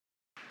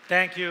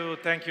Thank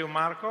you,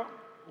 Marco.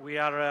 We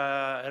are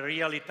a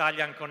real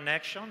Italian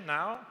connection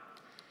now.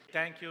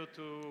 Thank you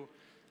to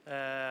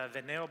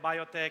the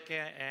Neobiotech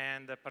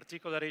and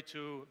particularly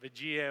to the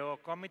GAO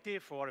committee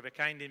for the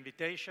kind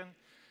invitation.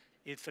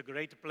 It's a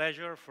great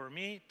pleasure for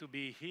me to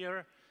be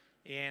here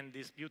in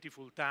this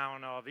beautiful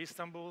town of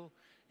Istanbul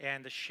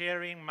and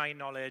sharing my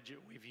knowledge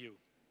with you.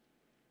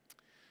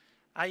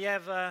 I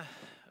have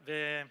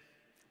the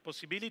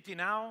possibility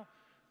now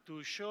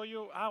to show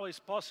you how it's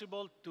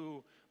possible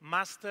to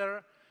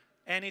master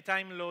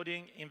anytime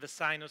loading in the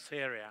sinus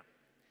area.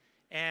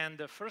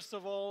 And first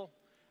of all,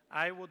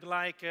 I would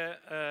like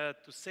to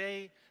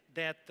say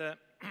that the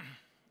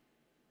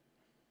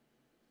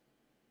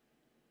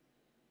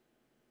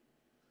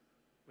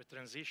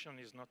transition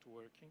is not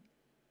working.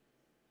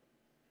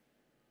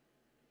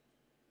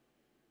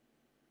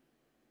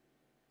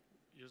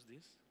 Use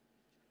this.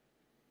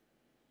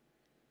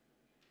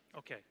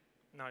 Okay,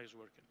 now it's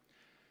working.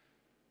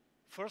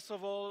 First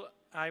of all,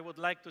 I would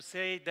like to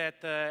say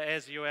that,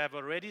 as you have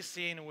already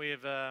seen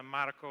with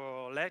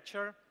Marco's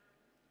lecture,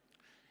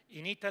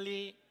 in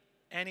Italy,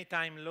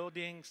 anytime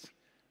loadings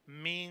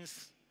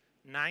means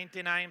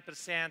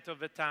 99% of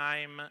the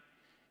time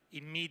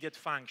immediate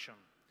function,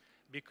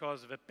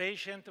 because the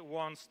patient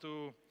wants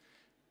to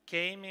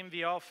come in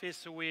the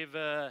office with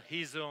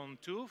his own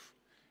tooth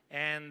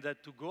and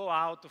to go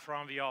out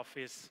from the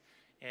office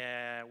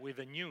with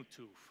a new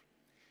tooth.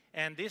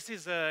 And this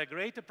is a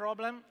great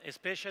problem,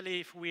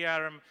 especially if we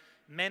are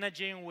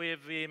managing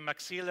with the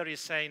maxillary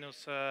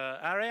sinus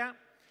area,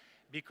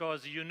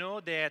 because you know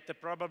that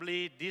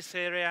probably this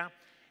area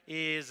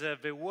is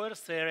the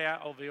worst area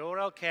of the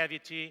oral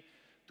cavity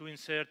to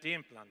insert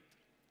implant,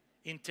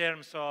 in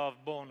terms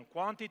of bone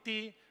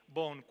quantity,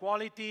 bone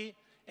quality,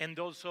 and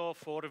also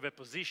for the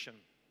position.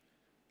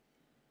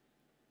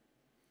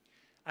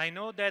 I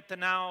know that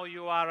now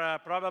you are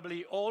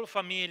probably all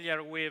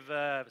familiar with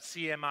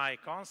CMI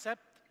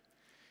concept,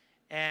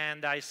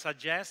 and I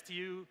suggest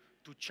you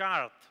to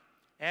chart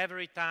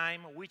every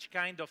time which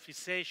kind of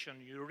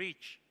fixation you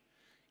reach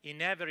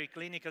in every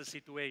clinical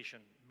situation,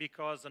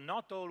 because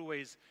not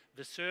always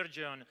the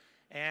surgeon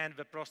and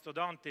the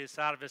prosthodontist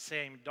are the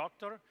same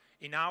doctor.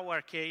 In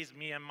our case,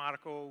 me and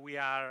Marco, we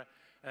are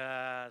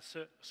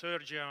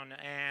surgeon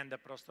and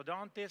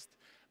prosthodontist,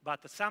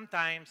 but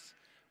sometimes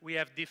we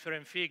have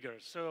different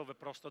figures. So the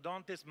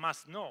prosthodontist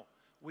must know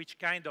which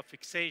kind of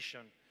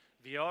fixation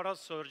the oral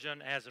surgeon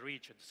has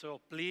reached.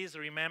 So please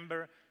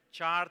remember,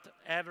 chart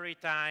every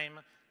time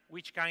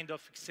which kind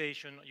of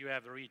fixation you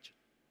have reached.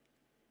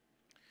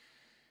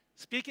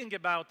 Speaking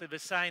about the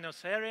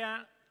sinus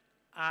area,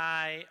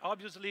 I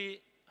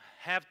obviously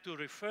have to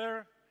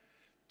refer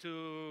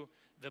to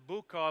the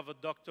book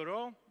of Dr.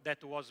 O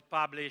that was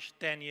published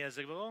 10 years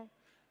ago,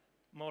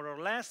 more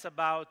or less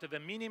about the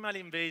minimal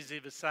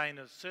invasive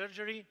sinus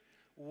surgery,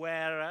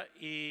 where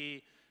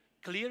he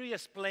clearly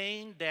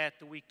explained that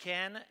we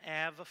can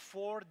have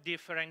 4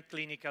 different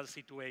clinical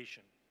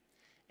situations.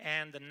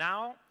 And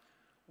now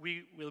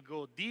we will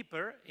go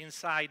deeper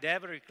inside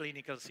every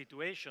clinical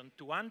situation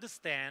to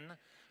understand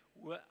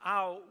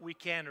how we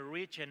can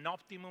reach an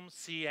optimum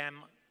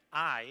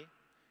CMI,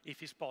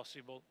 if it's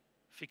possible,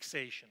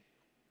 fixation.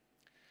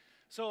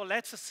 So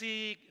let's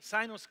see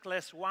sinus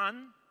class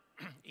 1.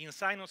 In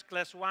sinus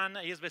class 1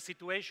 is the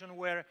situation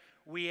where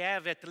we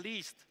have at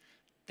least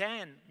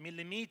 10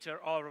 millimeter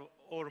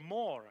or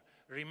more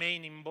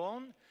remaining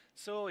bone.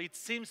 So it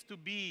seems to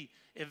be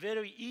a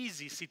very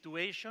easy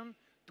situation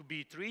to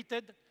be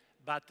treated,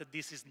 but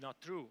this is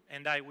not true,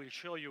 and I will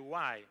show you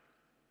why.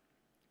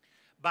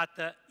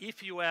 But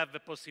if you have the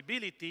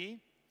possibility,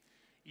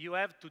 you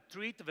have to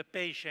treat the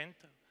patient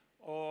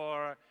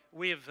or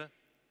with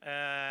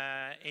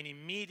an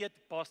immediate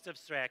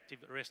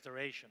post-extractive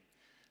restoration.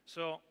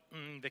 So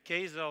in the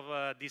case of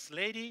this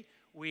lady,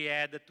 we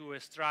had to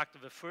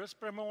extract the first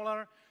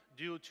premolar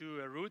due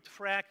to a root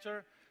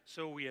fracture.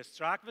 So we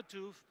extract the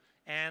tooth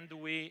and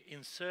we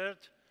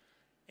insert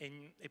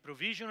a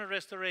provisional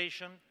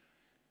restoration,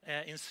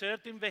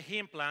 inserting the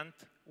implant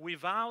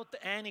without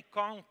any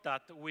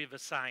contact with the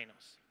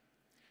sinus.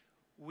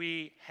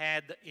 We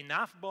had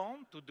enough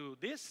bone to do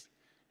this,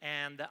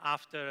 and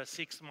after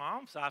 6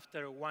 months,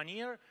 after 1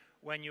 year,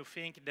 when you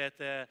think that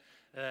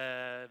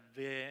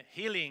the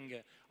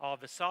healing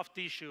of the soft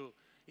tissue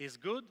is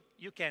good,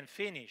 you can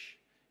finish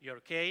your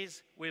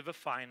case with a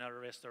final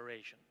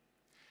restoration.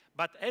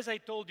 But as I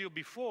told you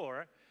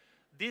before,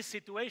 this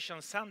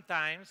situation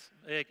sometimes,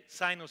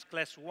 sinus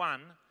class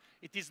 1,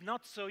 it is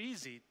not so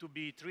easy to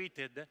be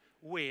treated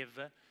with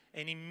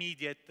an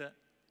immediate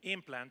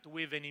implant,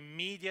 with an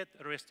immediate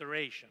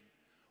restoration.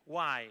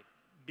 Why?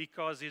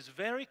 Because it's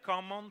very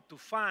common to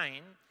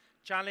find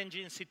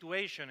challenging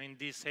situation in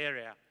this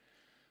area,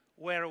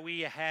 where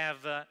we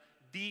have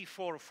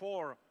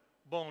D44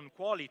 bone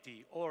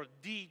quality or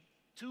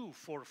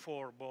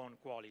D244 bone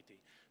quality.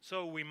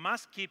 So we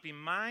must keep in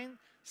mind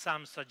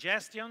some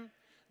suggestion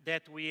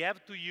that we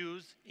have to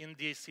use in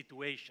this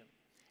situation.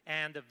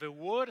 And the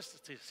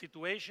worst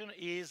situation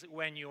is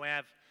when you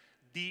have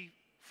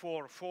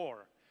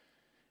D44.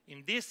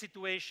 In this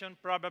situation,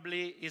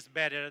 probably it's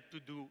better to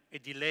do a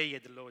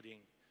delayed loading,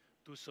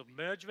 to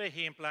submerge the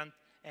implant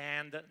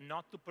and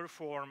not to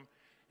perform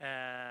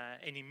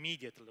an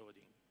immediate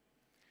loading.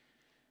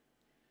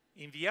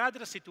 In the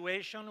other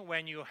situation,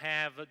 when you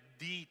have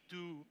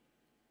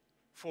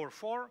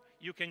D244,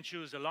 you can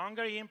choose a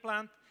longer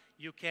implant.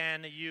 You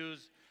can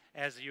use,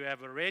 as you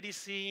have already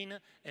seen,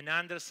 an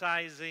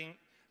undersizing,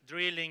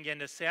 drilling,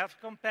 and a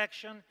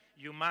self-compaction.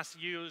 You must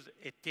use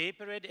a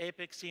tapered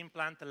apex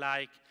implant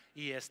like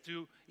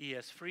ES2,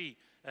 ES3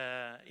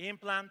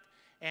 implant,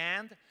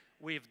 and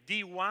with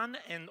D1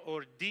 and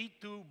or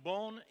D2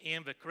 bone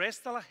in the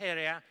crestal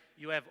area,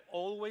 you have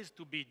always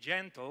to be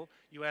gentle.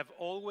 You have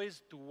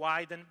always to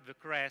widen the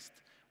crest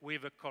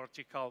with a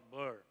cortical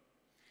burr.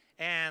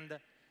 And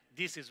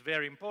this is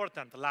very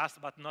important,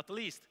 last but not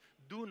least,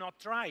 do not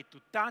try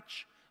to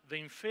touch the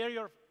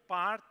inferior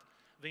part,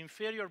 the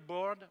inferior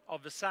board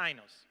of the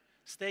sinus.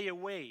 Stay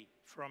away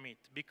from it,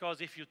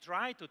 because if you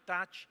try to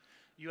touch,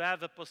 you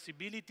have a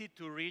possibility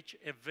to reach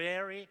a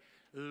very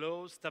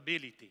low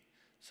stability.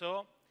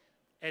 So,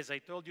 as I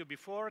told you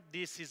before,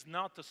 this is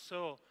not a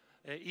so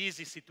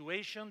easy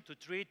situation to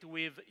treat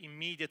with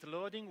immediate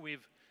loading,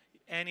 with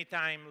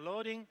anytime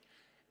loading.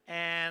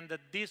 And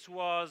this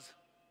was,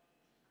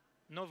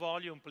 no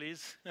volume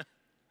please.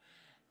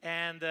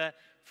 And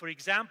for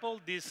example,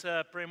 this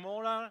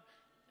premolar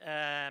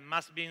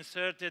must be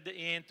inserted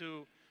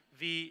into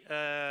the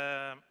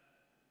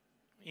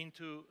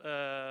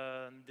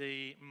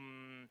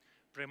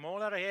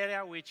premolar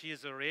area, which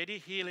is already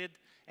healed,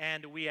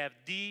 and we have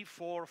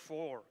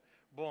D44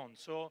 bone,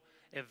 so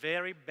a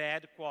very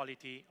bad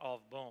quality of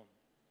bone.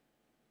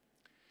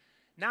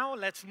 Now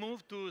let's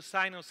move to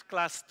Sinus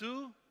Class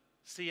 2,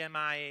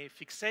 CMI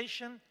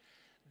fixation.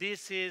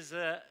 This is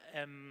a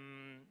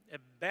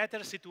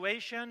better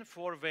situation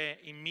for the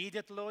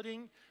immediate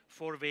loading,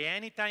 for the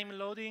anytime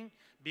loading,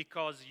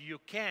 because you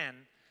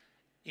can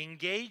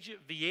engage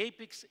the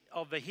apex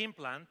of the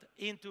implant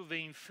into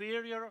the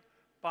inferior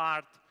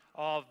part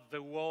of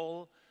the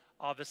wall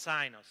of the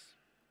sinus.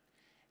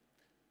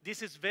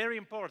 This is very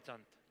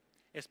important,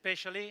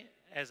 especially,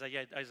 as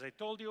I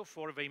told you,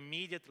 for the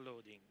immediate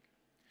loading.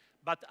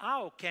 But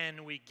how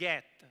can we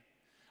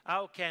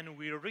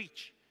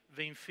reach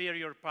the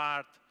inferior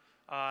part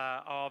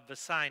of the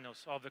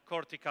sinus, of the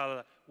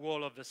cortical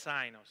wall of the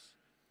sinus?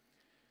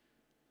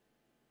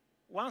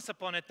 Once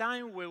upon a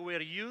time, we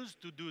were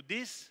used to do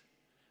this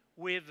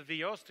with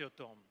the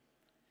osteotome.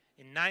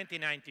 In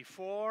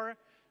 1994,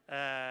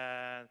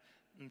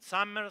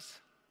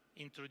 Summers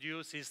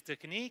introduced his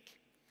technique,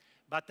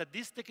 but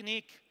this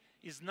technique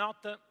is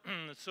not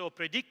so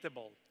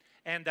predictable.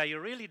 And I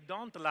really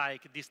don't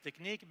like this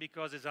technique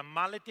because it's a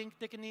malleting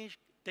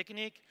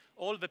technique.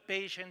 All the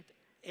patients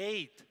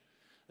hate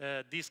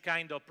this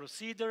kind of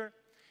procedure.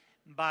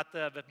 But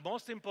the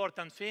most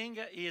important thing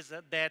is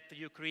that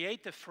you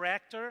create a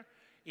fracture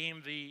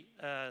in the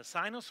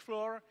sinus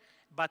floor,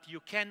 but you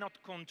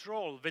cannot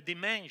control the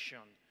dimension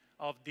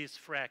of this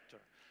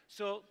fracture.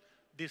 So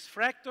this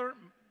fracture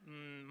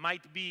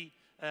might be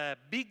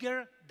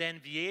bigger than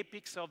the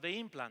apex of the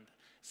implant.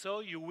 So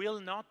you will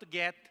not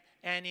get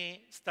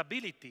any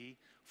stability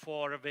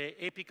for the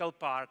apical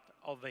part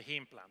of the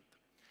implant.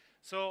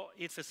 So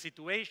it's a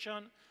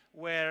situation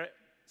where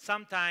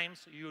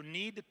sometimes you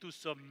need to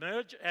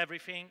submerge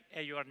everything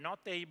and you are not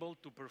able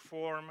to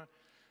perform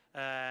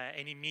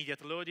an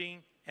immediate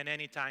loading and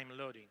anytime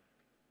loading.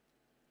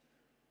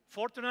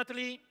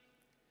 Fortunately,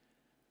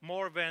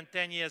 more than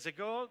 10 years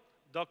ago,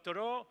 Dr.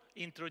 O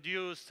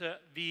introduced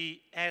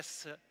the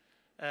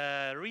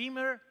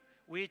S-reamer,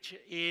 which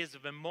is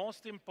the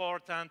most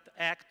important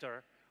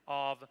actor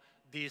of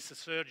this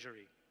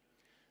surgery.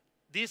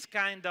 This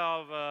kind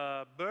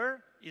of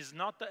burr is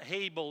not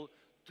able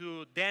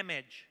to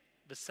damage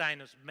the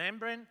sinus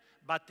membrane,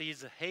 but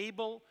is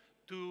able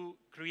to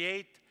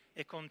create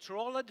a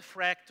controlled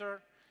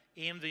fracture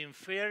in the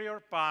inferior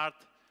part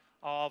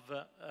of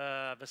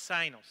the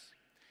sinus.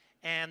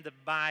 And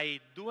by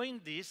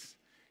doing this,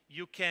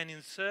 you can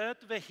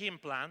insert the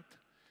implant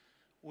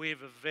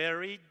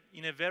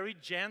in a very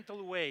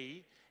gentle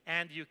way,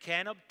 and you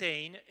can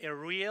obtain a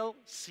real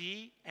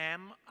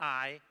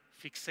CMI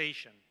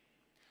fixation.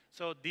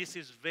 So this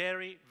is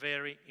very,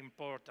 very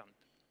important.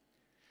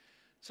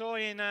 So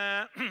in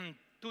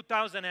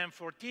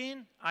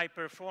 2014, I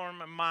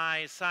performed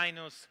my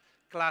Sinus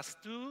Class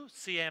 2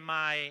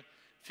 CMI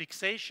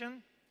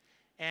fixation,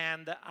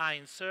 and I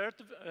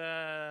insert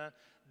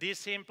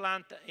this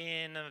implant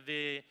in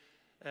the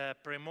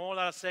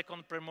premolar,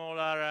 second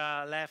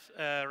premolar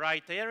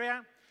right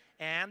area,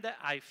 and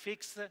I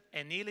fixed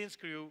a healing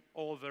screw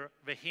over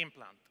the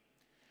implant.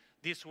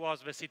 This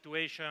was the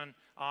situation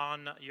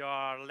on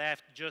your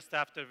left just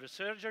after the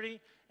surgery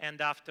and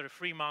after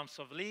 3 months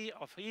of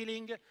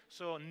healing,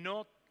 so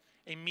no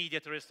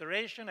immediate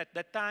restoration at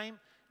that time,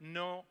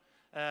 no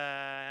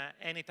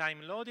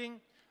anytime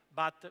loading,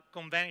 but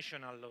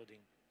conventional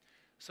loading.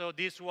 So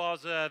this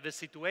was the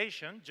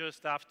situation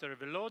just after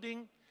the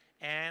loading,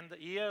 and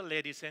here,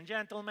 ladies and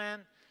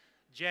gentlemen,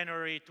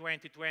 January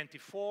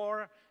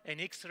 2024, an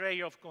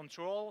X-ray of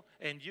control,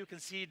 and you can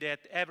see that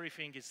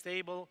everything is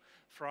stable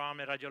from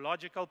a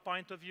radiological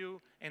point of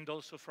view and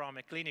also from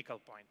a clinical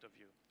point of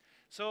view.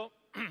 So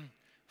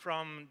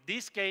from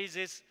these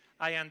cases,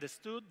 I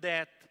understood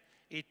that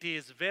it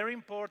is very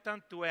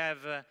important to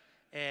have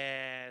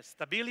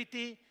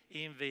stability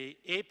in the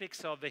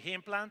apex of the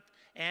implant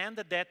and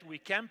that we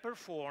can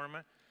perform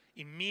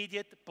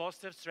immediate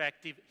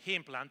post-extractive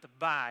implant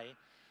by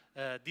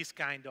this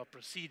kind of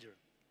procedure.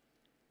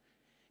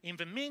 In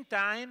the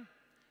meantime,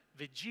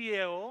 the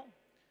GAO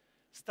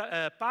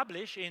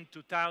published in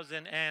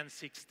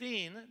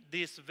 2016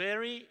 this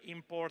very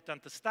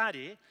important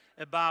study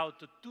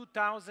about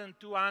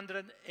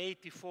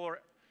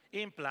 2,284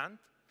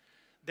 implants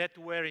that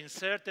were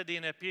inserted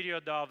in a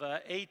period of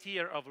 8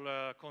 years of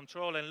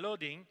control and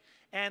loading.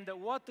 And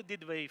what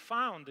did they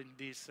find in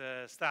this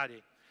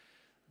study?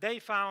 They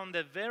found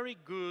a very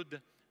good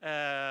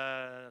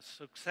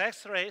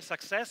success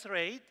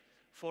rate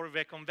for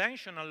the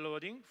conventional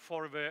loading,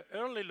 for the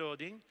early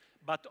loading,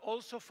 but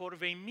also for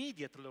the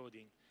immediate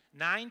loading,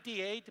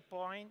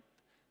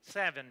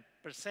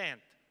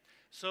 98.7%.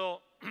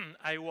 So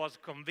I was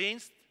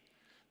convinced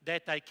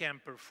that I can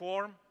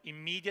perform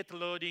immediate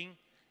loading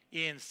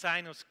in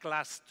Sinus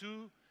Class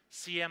 2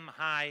 CM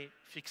high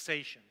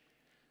fixation.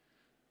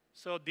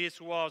 So this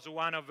was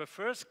one of the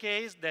first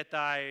cases that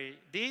I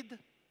did.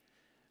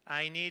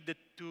 I needed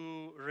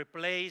to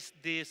replace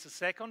this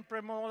second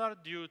premolar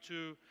due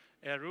to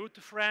a root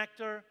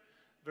fracture.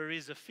 There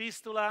is a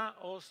fistula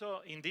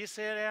also in this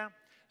area.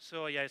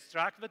 So I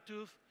extract the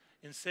tooth,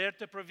 insert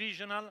the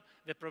provisional.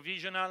 The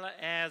provisional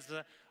has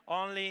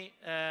only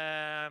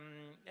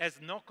has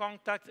no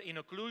contact in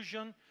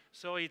occlusion,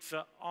 so it's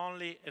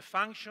only a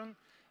function.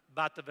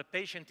 But the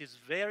patient is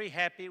very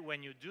happy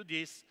when you do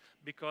this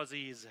because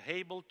he is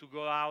able to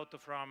go out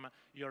from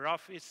your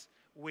office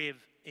with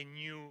a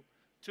new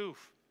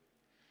tooth.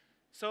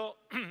 So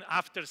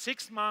after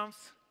 6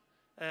 months,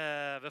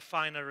 the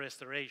final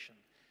restoration.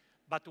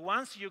 But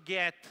once you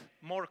get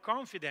more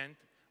confident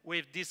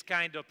with this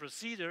kind of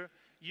procedure,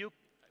 you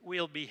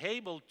will be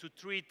able to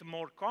treat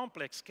more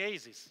complex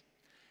cases,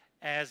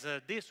 as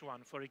this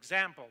one, for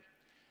example.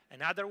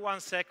 Another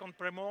one, second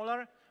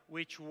premolar,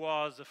 which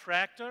was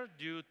fractured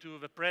due to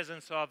the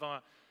presence of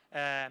a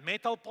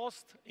metal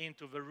post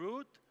into the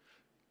root.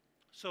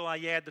 So I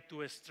had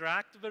to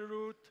extract the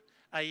root.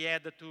 I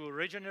had to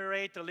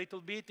regenerate a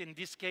little bit. In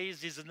this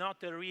case, it's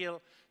not a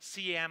real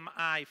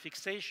CMI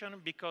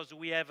fixation because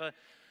we have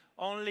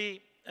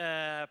only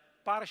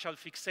partial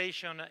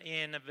fixation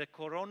in the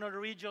coronal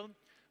region,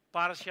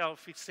 partial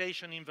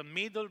fixation in the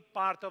middle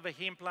part of the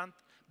implant,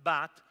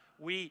 but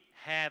we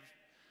had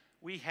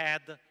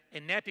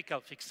an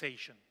apical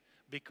fixation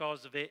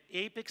because the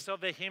apex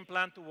of the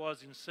implant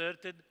was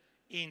inserted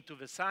into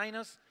the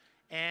sinus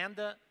and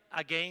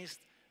against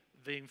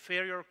the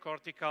inferior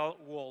cortical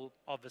wall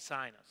of the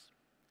sinus.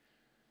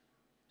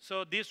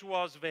 So this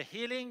was the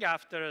healing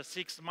after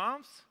 6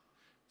 months,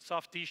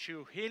 soft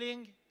tissue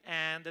healing,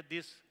 and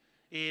this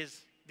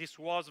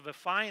was the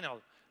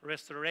final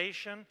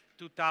restoration,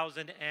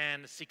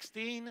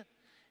 2016,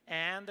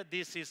 and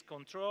this is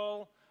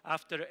control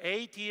after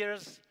 8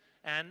 years,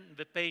 and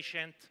the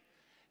patient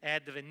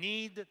had the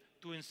need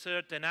to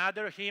insert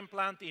another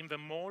implant in the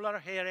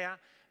molar area,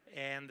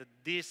 and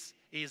this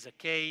is a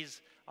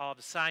case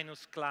of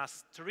Sinus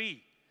Class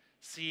 3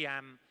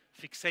 CM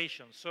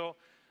fixation. So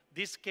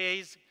this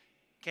case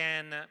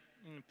can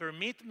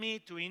permit me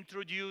to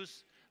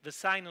introduce the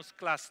Sinus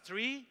Class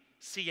 3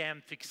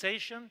 CM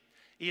fixation.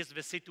 Is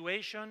the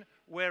situation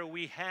where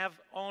we have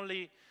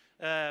only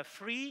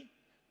 3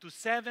 to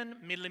 7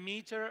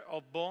 millimeters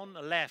of bone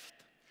left.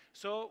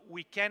 So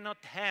we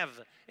cannot have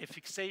a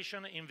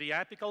fixation in the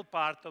apical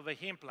part of the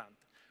implant.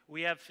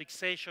 We have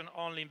fixation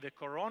only in the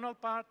coronal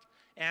part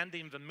and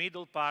in the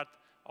middle part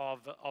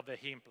of the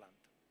implant.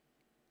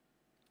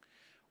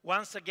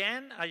 Once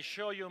again, I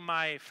show you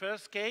my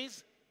first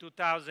case,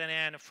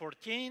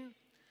 2014.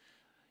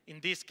 In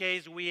this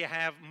case, we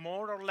have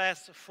more or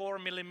less 4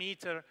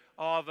 millimeters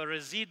of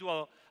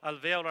residual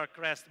alveolar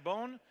crest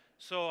bone.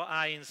 So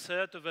I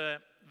insert the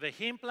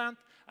implant,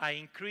 I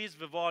increase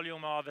the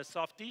volume of the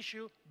soft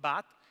tissue,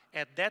 but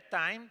at that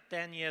time,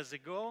 10 years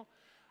ago,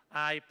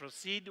 I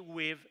proceed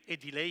with a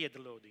delayed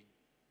loading.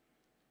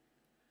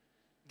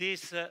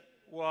 This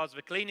was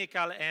the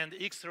clinical and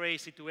X-ray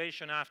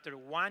situation after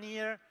 1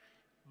 year,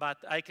 but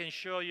I can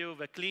show you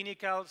the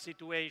clinical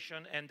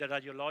situation and the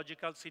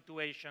radiological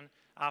situation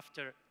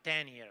after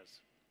 10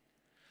 years.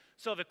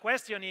 So the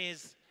question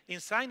is, in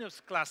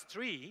Sinus Class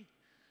 3,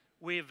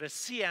 with the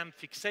CM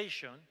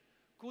fixation,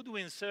 could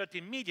we insert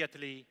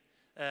immediately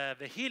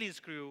the healing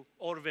screw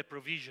or the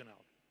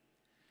provisional?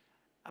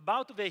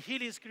 About the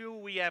healing screw,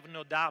 we have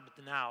no doubt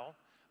now,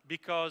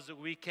 because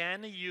we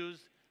can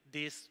use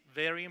these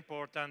very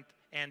important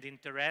and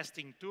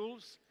interesting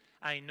tools.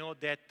 I know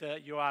that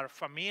you are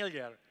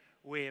familiar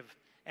with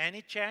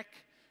AnyTime,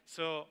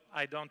 so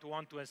I don't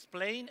want to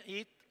explain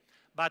it.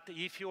 But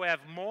if you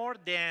have more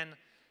than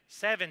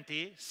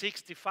 70,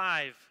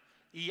 65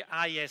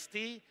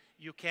 IST,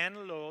 you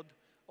can load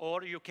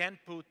or you can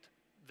put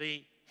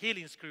the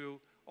healing screw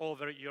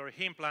over your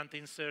implant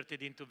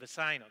inserted into the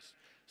sinus.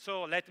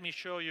 So let me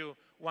show you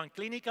one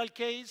clinical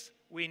case.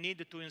 We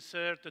need to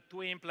insert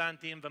 2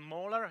 implants in the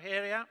molar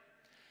area.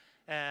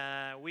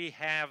 We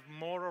have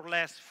more or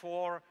less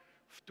 4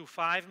 to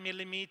 5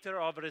 millimeters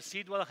of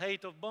residual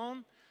height of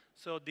bone.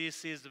 So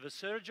this is the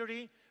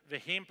surgery,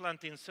 the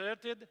implant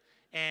inserted,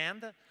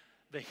 and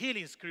the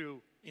healing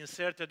screw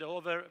inserted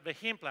over the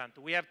implant.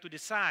 We have to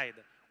decide.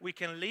 We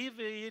can leave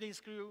the healing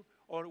screw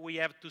or we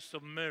have to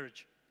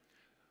submerge.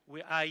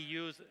 I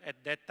used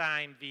at that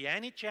time the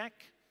AnyCheck,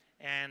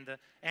 and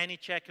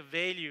AnyCheck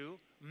value,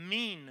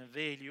 mean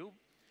value,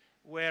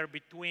 were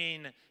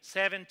between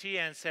 70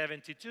 and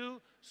 72,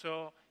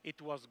 so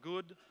it was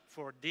good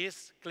for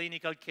this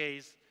clinical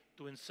case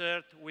to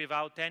insert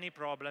without any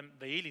problem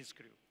the healing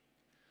screw.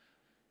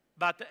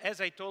 But as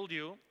I told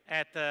you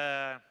at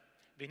the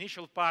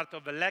initial part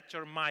of the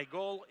lecture, my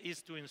goal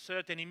is to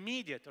insert an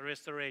immediate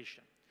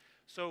restoration.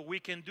 So we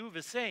can do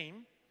the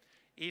same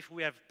if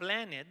we have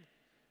planned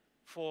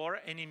for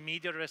an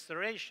immediate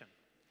restoration.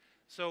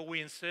 So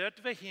we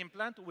insert the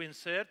implant, we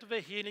insert the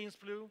healing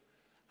screw.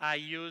 I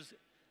use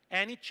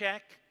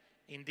AnyCheck,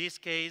 in this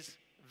case,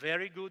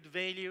 very good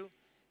value,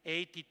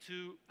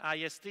 82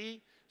 IST.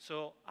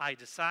 So I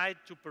decide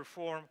to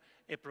perform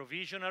a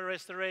provisional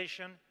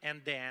restoration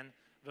and then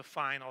the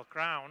final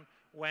crown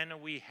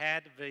when we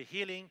had the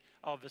healing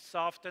of the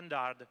soft and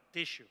hard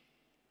tissue.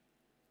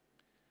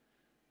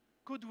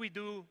 Could we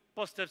do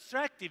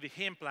post-extractive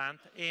implant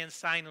in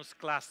sinus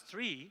class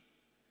 3?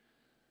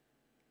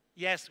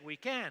 Yes, we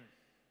can.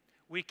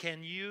 We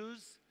can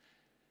use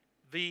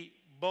the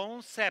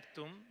bone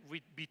septum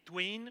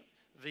between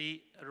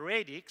the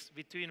radix,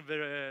 between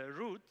the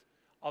root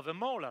of a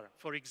molar,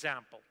 for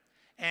example.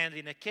 And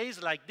in a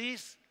case like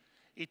this,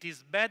 it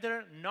is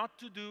better not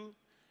to do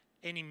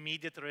an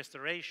immediate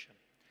restoration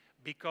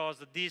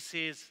because this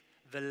is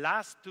the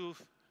last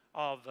tooth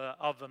of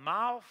the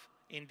mouth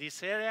in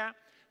this area.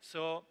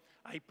 So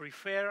I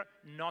prefer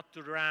not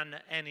to run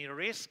any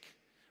risk.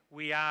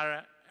 We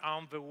are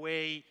on the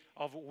way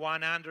of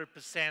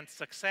 100%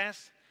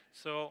 success,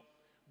 so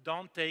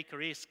don't take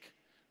risk.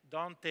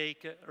 Don't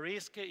take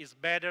risk. It's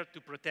better to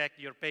protect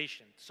your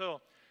patient. So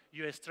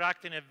you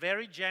extract in a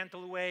very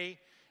gentle way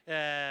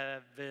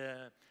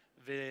the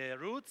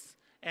roots,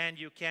 and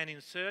you can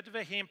insert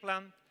the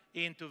implant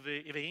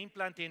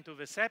into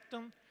the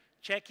septum,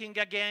 checking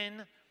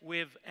again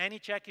with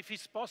AnyCheck if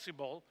it's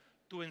possible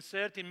to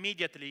insert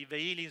immediately the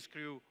healing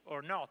screw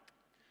or not.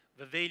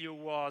 The value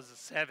was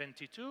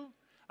 72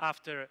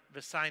 after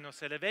the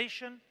sinus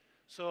elevation,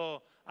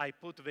 so I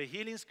put the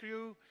healing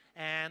screw,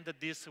 and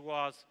this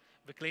was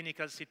the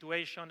clinical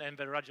situation and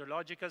the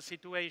radiological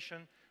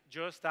situation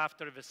just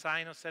after the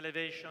sinus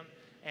elevation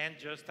and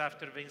just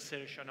after the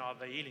insertion of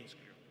the healing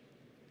screw.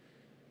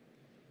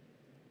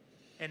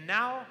 And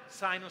now,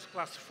 sinus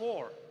class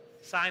 4.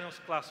 Sinus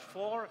class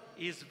 4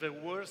 is the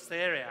worst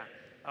area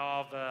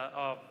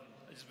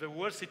is the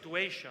worst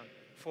situation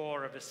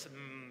for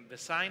the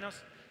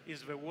sinus,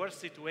 is the worst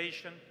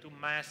situation to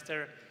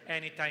master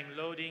anytime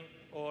loading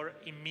or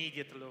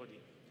immediate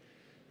loading.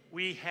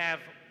 We have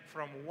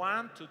from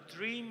 1 to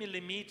 3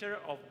 millimeters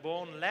of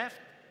bone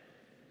left.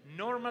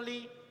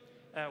 Normally,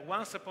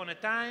 once upon a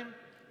time,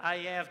 I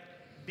have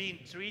been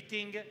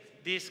treating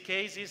these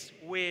cases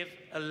with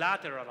a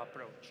lateral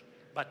approach.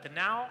 But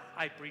now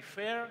I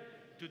prefer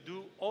to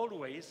do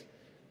always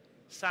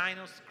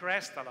sinus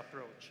crestal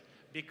approach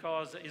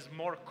because it's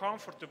more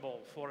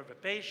comfortable for the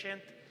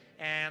patient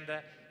and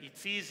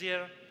it's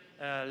easier,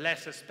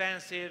 less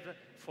expensive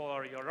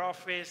for your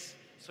office.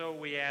 So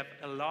we have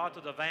a lot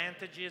of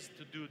advantages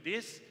to do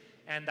this,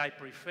 and I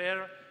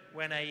prefer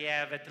when I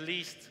have at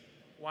least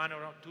 1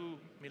 or 2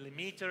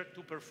 millimeters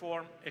to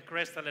perform a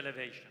crestal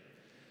elevation.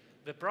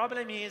 The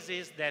problem is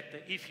that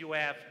if you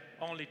have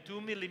only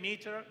 2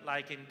 millimeters,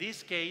 like in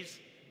this case,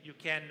 you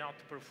cannot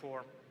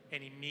perform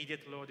an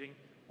immediate loading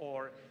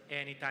or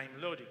anytime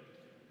loading.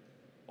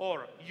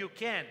 Or you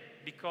can,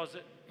 because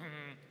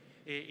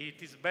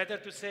it is better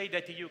to say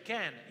that you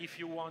can if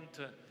you want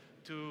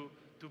to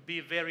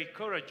be very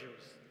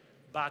courageous.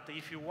 But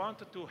if you want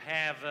to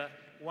have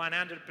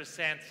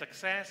 100%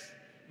 success,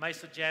 my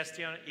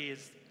suggestion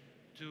is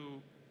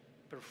to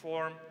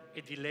perform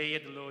a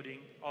delayed loading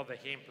of the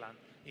implant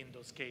in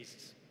those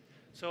cases.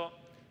 So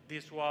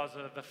this was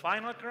the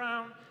final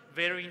crown.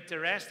 Very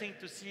interesting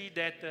to see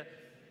that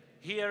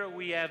here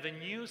we have a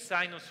new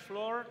sinus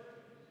floor.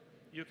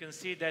 You can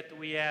see that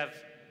we have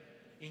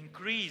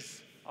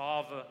increase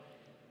of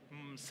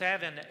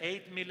 7,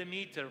 8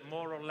 millimeters,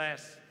 more or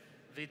less,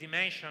 the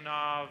dimension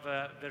of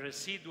the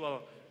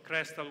residual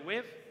crestal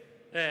width,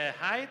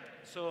 height.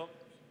 So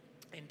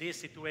in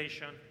this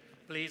situation,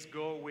 please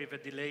go with a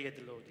delayed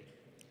loading.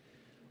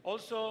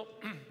 Also,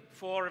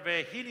 for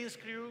the healing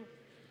screw,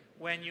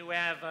 when you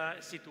have a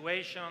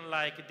situation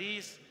like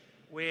this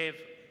with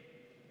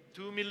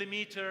 2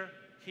 millimeters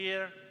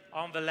here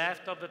on the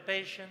left of the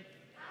patient,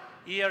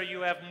 here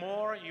you have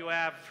more, you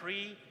have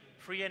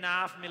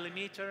 3.5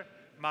 millimeters.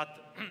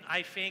 but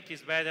I think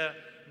it's better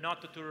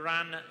not to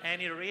run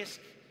any risk,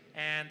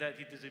 and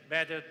it is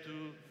better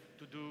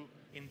to do,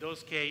 in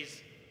those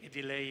cases, a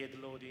delayed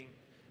loading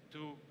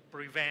to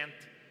prevent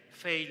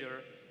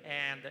failure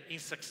and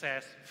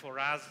insuccess for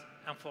us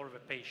and for the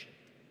patient.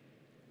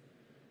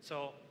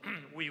 So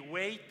we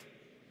wait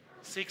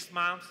 6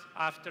 months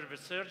after the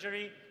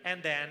surgery,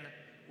 and then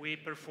we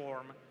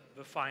perform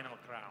the final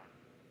crown.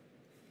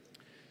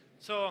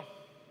 So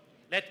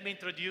let me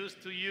introduce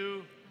to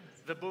you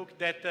the book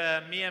that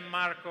me and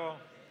Marco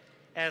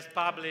has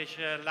published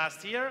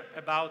last year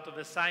about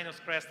the sinus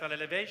crestal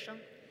elevation.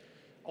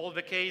 All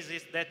the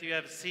cases that you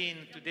have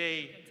seen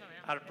today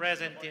are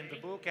present in the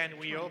book, and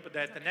we hope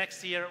that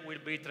next year will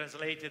be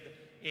translated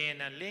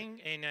in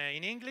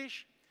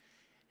English.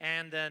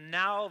 And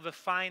now the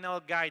final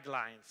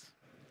guidelines.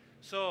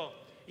 So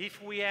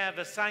if we have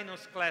a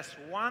sinus class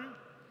 1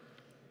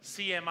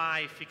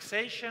 CMI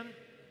fixation,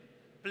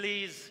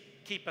 please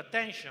keep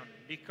attention,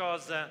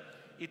 because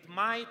it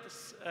might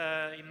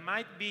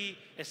be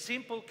a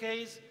simple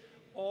case,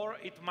 or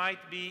it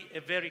might be a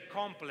very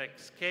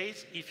complex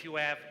case if you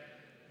have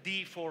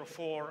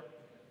D44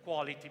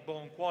 quality,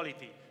 bone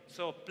quality.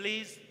 So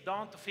please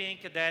don't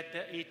think that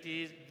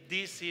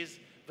this is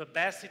the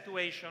best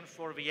situation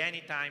for the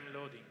AnyTime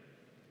loading.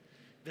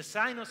 The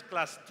sinus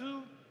class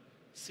 2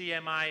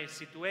 CMI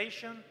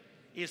situation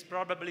is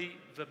probably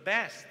the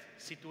best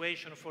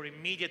situation for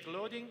immediate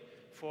loading.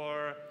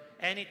 For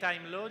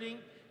AnyTime loading,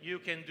 you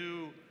can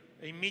do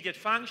immediate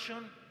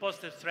function,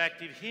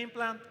 post-extractive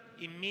implant,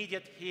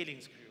 immediate healing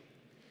screw.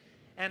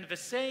 And the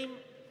same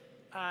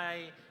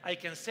I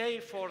can say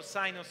for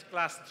sinus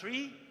class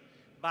 3,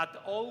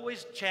 but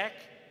always check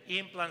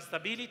implant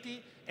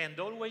stability and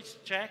always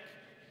check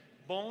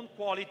bone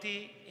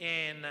quality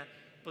in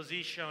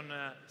position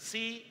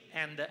C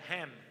and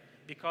M.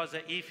 Because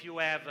if you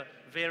have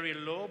very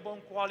low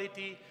bone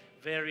quality,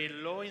 very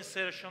low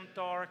insertion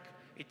torque,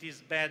 it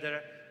is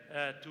better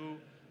to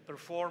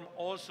perform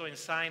also in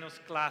sinus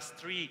class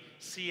 3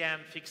 CM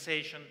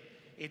fixation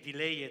a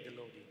delayed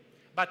loading.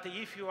 But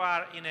if you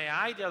are in an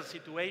ideal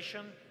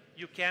situation,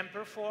 you can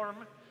perform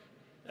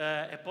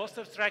a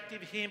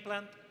post-extractive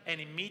implant, an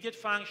immediate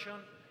function,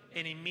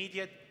 an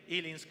immediate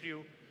healing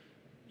screw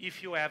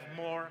if you have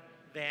more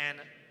than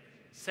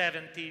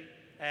 70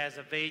 as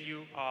a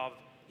value of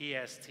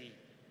EST.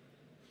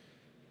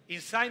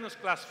 In sinus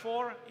class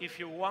 4, if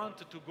you want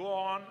to go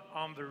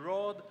on the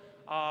road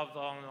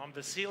on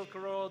the Silk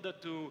Road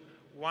to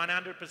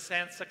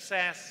 100%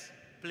 success,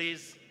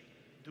 please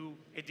do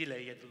a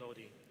delayed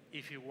loading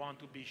if you want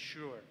to be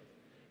sure.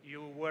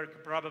 You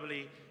work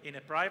probably in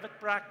a private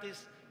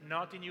practice,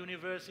 not in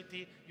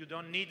university. You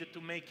don't need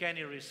to make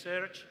any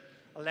research.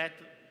 Let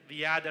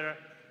the other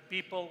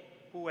people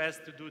who has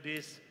to do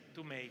this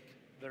to make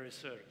the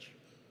research.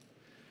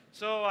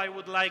 So I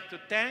would like to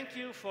thank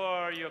you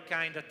for your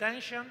kind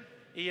attention.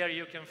 Here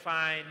you can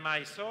find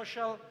my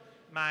social,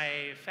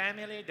 my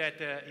family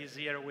that is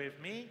here with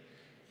me.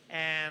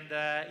 And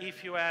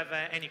if you have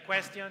any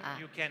question,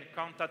 you can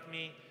contact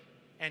me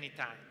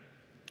anytime.